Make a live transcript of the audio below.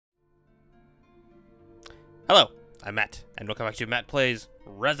Hello, I'm Matt, and welcome back to Matt Plays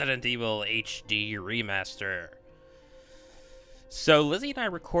Resident Evil HD Remaster. So, Lizzie and I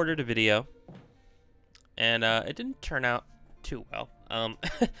recorded a video, and it didn't turn out too well.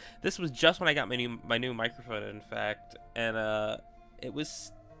 This was just when I got my new microphone, in fact, and it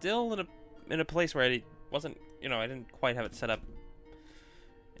was still in a place where I wasn't, I didn't quite have it set up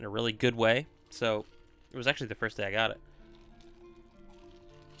in a really good way. So, it was actually the first day I got it.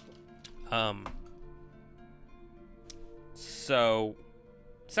 So,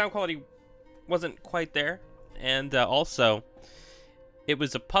 sound quality wasn't quite there, and also, it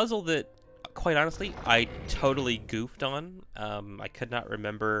was a puzzle that, quite honestly, I totally goofed on. I could not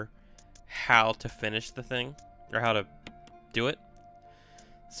remember how to finish the thing, or how to do it.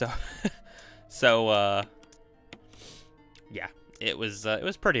 So, yeah, it was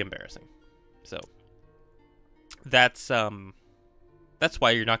pretty embarrassing. So, that's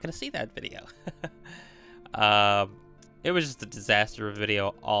why you're not going to see that video. It was just a disaster of a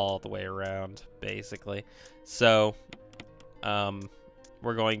video all the way around, basically. So,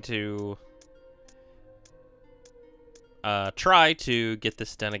 we're going to try to get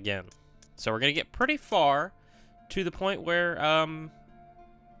this done again. So we're going to get pretty far to the point where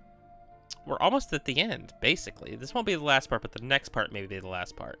we're almost at the end, basically. This won't be the last part, but the next part may be the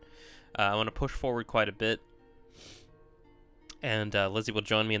last part. I want to push forward quite a bit. And Lizzie will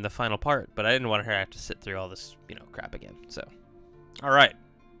join me in the final part, but I didn't want her to have to sit through all this, crap again. So, all right.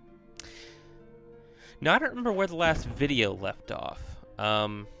 Now, I don't remember where the last video left off.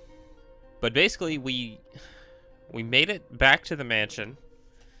 But basically, we made it back to the mansion,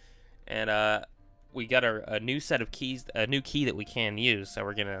 and we got a new set of keys, a new key that we can use. So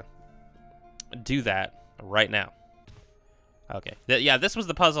we're gonna do that right now. Okay. Yeah, this was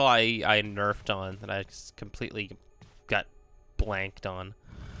the puzzle I nerfed on that I just completely got blanked on,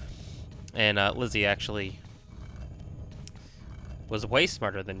 and Lizzie actually was way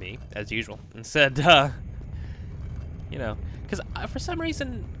smarter than me, as usual, and said, because for some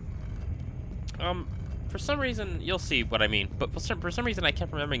reason, you'll see what I mean, but for some reason I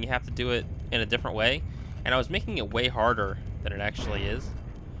kept remembering you have to do it in a different way, and I was making it way harder than it actually is.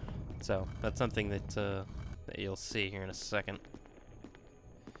 So that's something that you'll see here in a second.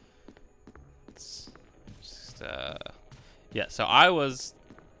 It's just, yeah, so I was,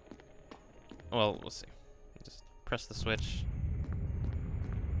 well, we'll see. Just press the switch.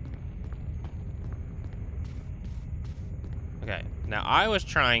 Okay, now I was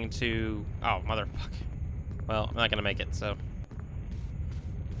trying to, oh, motherfucker. Well, I'm not gonna make it, so.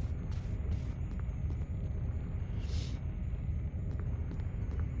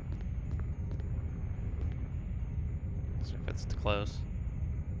 See if it's too close.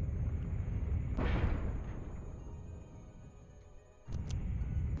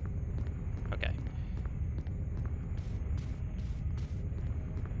 Okay.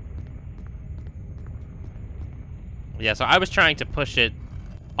 Yeah, so I was trying to push it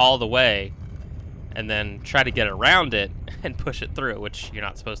all the way and then try to get around it and push it through, which you're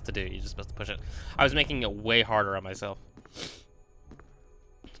not supposed to do. You're just supposed to push it. I was making it way harder on myself.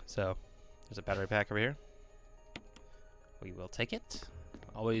 So, there's a battery pack over here. We will take it.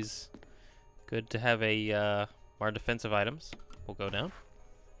 Always good to have a more defensive items. We'll go down.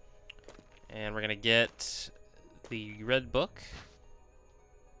 And we're going to get the red book.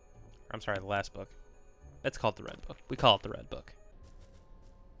 I'm sorry, the last book. It's called the red book. We call it the red book.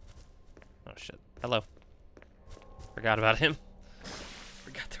 Oh, shit. Hello. Forgot about him.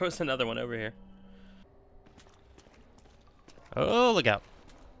 Forgot there was another one over here. Oh, look out.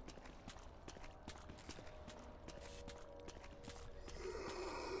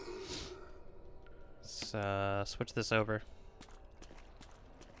 Let's switch this over.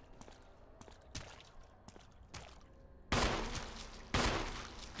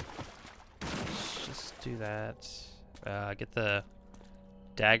 Do that. Get the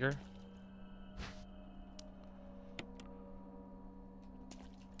dagger.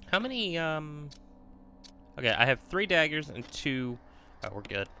 How many, okay, I have 3 daggers and 2. Oh, we're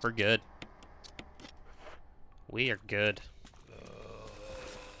good. We're good. We are good.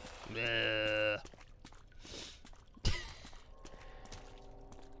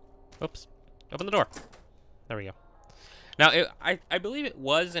 Oops. Open the door. There we go. Now, I believe it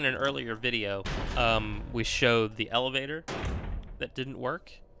was in an earlier video, we showed the elevator that didn't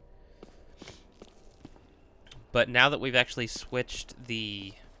work. But now that we've actually switched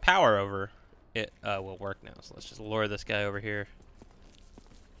the power over, it will work now. So let's just lure this guy over here.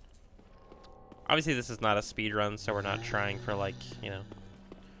 Obviously, this is not a speed run, so we're not trying for, like,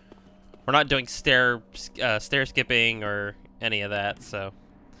 we're not doing stair skipping or any of that, so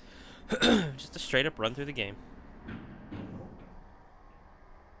Just a straight up run through the game.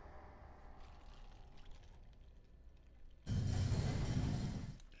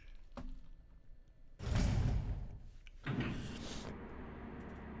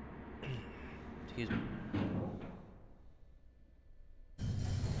 Excuse me.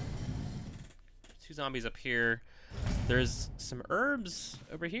 Two zombies up here. There's some herbs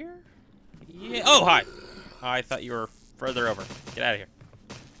over here. Yeah. Oh, hi. I thought you were further over. Get out of here.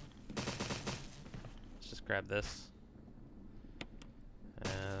 Let's just grab this.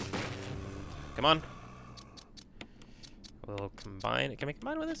 And come on. We'll combine it. Can we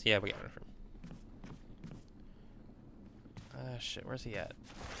combine with this? Yeah, we got it. Shit, where's he at?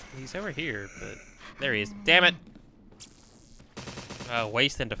 He's over here, but there he is. Damn it!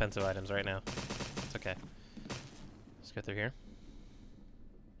 Wasting defensive items right now. It's okay. Let's go through here.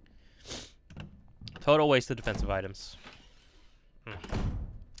 Total waste of defensive items.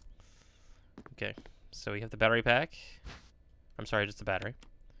 Okay, so we have the battery pack. I'm sorry, just the battery.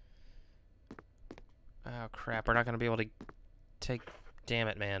 Oh crap, we're not gonna be able to take... Damn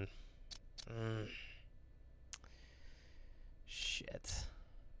it, man. Shit.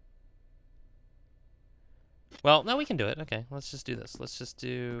 Well, no, we can do it. Okay, let's just do this. Let's just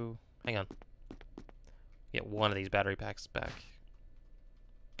do... Hang on. Get one of these battery packs back.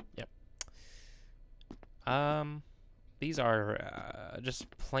 Yep. These are just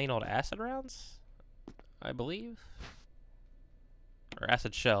plain old acid rounds, I believe. Or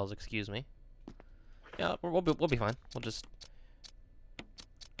acid shells, excuse me. Yeah, we'll be fine. We'll just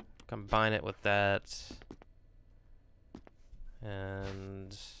combine it with that.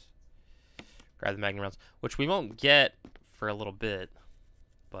 And grab the magnum rounds, which we won't get for a little bit,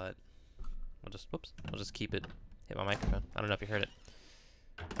 but we'll just, whoops, we'll just keep it, hit my microphone. I don't know if you heard it.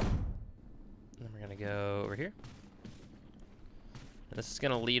 And then we're gonna go over here. And this is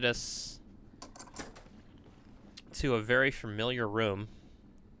gonna lead us to a very familiar room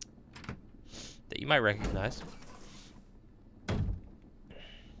that you might recognize.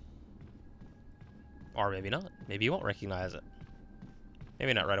 Or maybe not. Maybe you won't recognize it.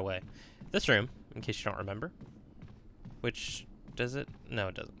 Maybe not right away. This room, in case you don't remember. Which, does it? No,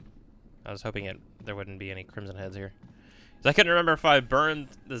 it doesn't. I was hoping there wouldn't be any crimson heads here. Because I couldn't remember if I burned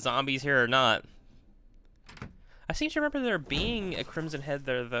the zombies here or not. I seem to remember there being a crimson head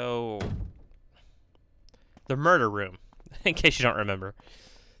there, though. The murder room, in case you don't remember.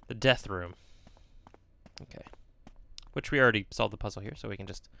 The death room. Okay. Which we already solved the puzzle here, so we can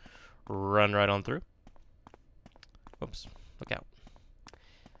just run right on through. Oops, look out.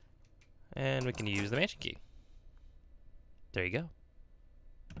 And we can use the mansion key. There you go.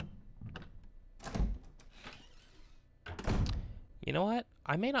 You know what?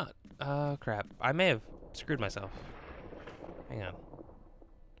 I may not... crap. I may have screwed myself. Hang on.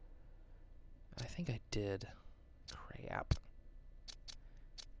 I think I did. Crap.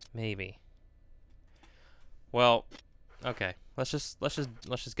 Maybe. Well, okay. Let's just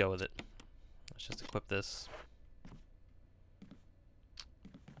go with it. Let's just equip this.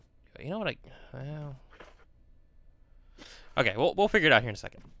 You know what well... Okay, we'll figure it out here in a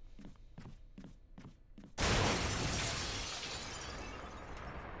second.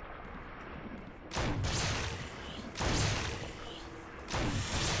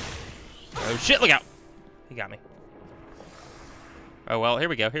 Oh shit, look out! He got me. Oh well, here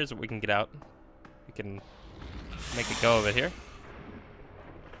we go. Here's what we can get out. We can make a go of it here.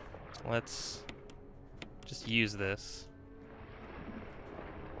 Let's just use this.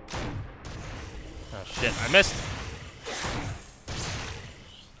 Oh shit, I missed!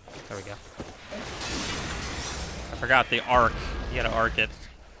 There we go. I forgot the arc. You gotta arc it.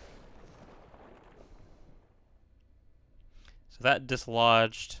 So that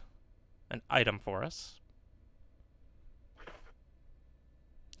dislodged an item for us.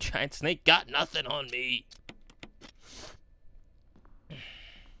 Giant snake got nothing on me.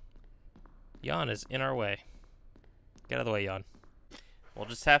 Yawn is in our way. Get out of the way, Yawn. We'll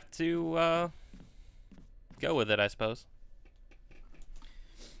just have to go with it, I suppose.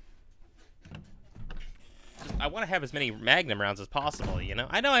 I want to have as many magnum rounds as possible, you know?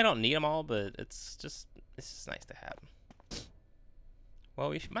 I know I don't need them all, but it's just nice to have. Well,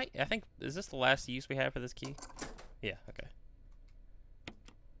 we might, I think, is this the last use we have for this key? Yeah, okay.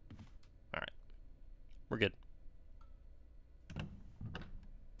 Alright. We're good.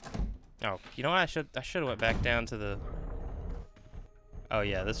 Oh, you know what? I should have went back down to the... Oh,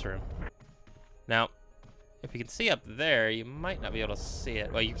 yeah, this room. Now, if you can see up there, you might not be able to see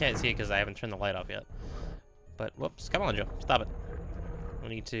it. Well, you can't see it because I haven't turned the light off yet. But, whoops, come on, Joe. Stop it. We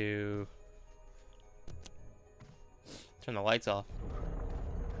need to turn the lights off.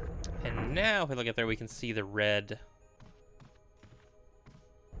 And now, if we look up there, we can see the red.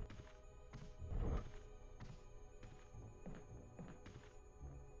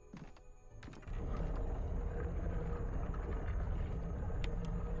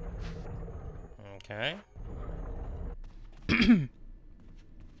 Okay.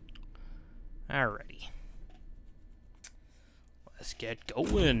 Alrighty. Let's get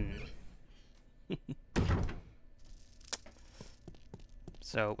going.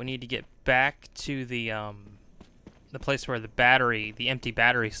 So we need to get back to the place where the empty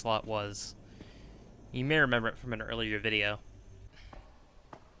battery slot was. You may remember it from an earlier video.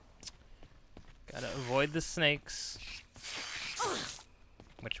 Gotta avoid the snakes,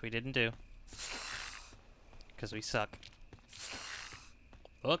 which we didn't do, because we suck.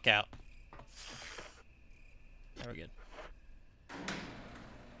 Look out. There we're good.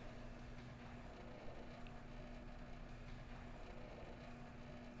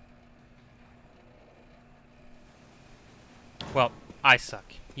 Well, I suck.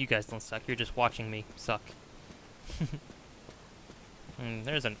 You guys don't suck. You're just watching me suck.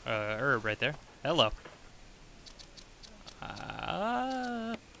 There's an herb right there. Hello.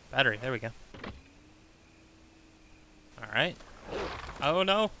 Battery. There we go. Alright. Oh,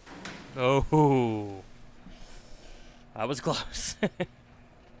 no. Oh. That was close.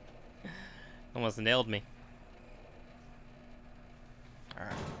 Almost nailed me.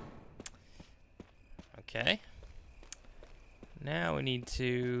 Alright. Okay. Now we need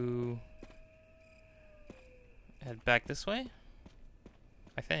to head back this way,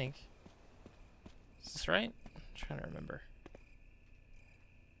 I think. Is this right? I'm trying to remember.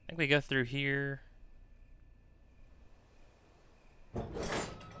 I think we go through here.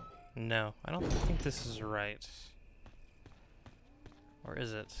 No, I don't think this is right. Or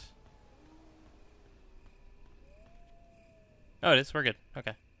is it? Oh, it is. We're good.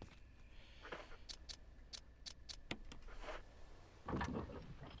 Okay.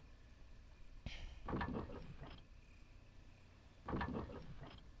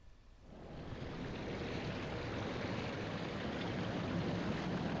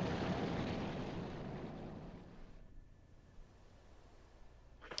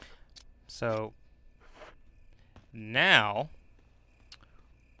 So now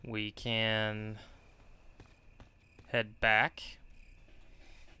we can head back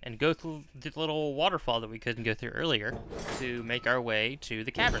and go through the little waterfall that we couldn't go through earlier to make our way to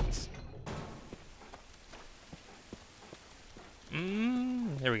the caverns.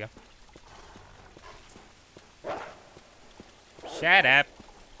 There we go. Shut up.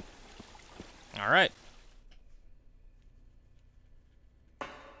 All right.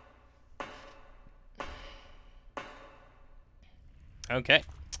 Okay.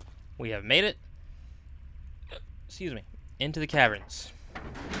 We have made it. Excuse me. Into the caverns.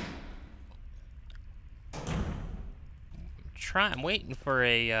 I'm waiting for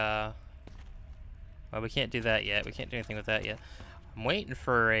a, well, we can't do that yet. We can't do anything with that yet. I'm waiting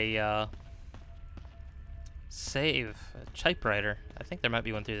for a, save. A typewriter. I think there might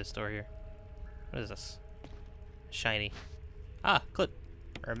be one through this door here. What is this? Shiny. Ah, clip.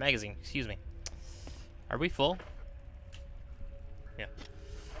 Or a magazine. Excuse me. Are we full? Yeah.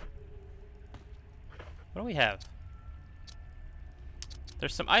 What do we have?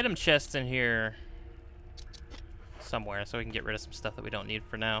 There's some item chests in here somewhere, so we can get rid of some stuff that we don't need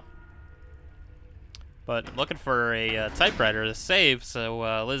for now. But I'm looking for a typewriter to save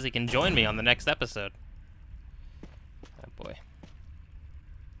so Lizzie can join me on the next episode. Oh boy.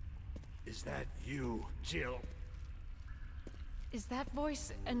 Is that you, Jill? Is that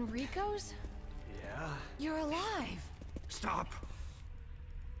voice Enrico's? Yeah? You're alive. Stop!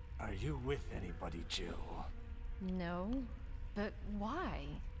 Are you with anybody, Jill? No, but why?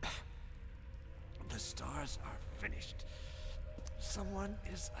 The stars are finished. Someone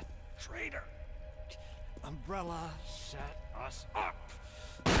is a traitor. Umbrella set us up.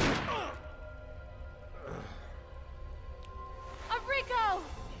 Enrico!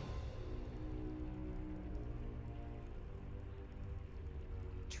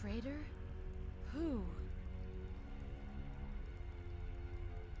 Traitor? Who?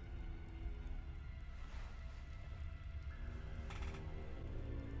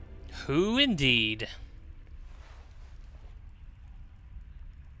 Who indeed?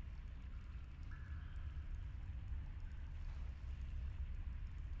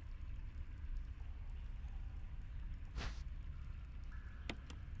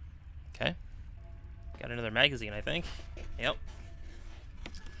 Okay. Got another magazine, I think. Yep.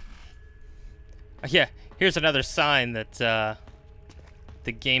 Yeah, here's another sign that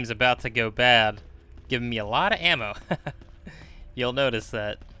the game's about to go bad. Giving me a lot of ammo. You'll notice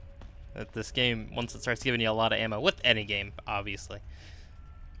that. That this game, once it starts giving you a lot of ammo, with any game, obviously.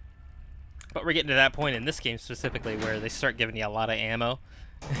 But we're getting to that point in this game specifically where they start giving you a lot of ammo.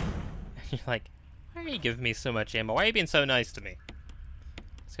 And you're like, why are you giving me so much ammo? Why are you being so nice to me?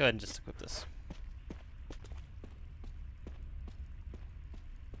 Let's go ahead and just equip this.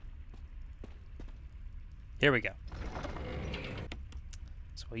 Here we go.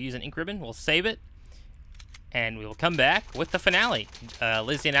 So we'll use an ink ribbon, we'll save it, and we will come back with the finale.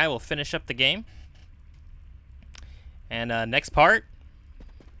 Lizzie and I will finish up the game. And next part,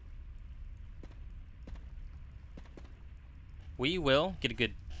 we will get a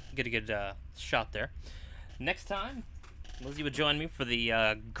good shot there. Next time, Lizzie would join me for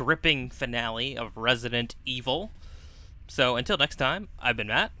the gripping finale of Resident Evil. So until next time, I've been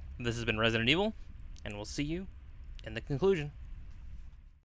Matt. This has been Resident Evil, and we'll see you in the conclusion.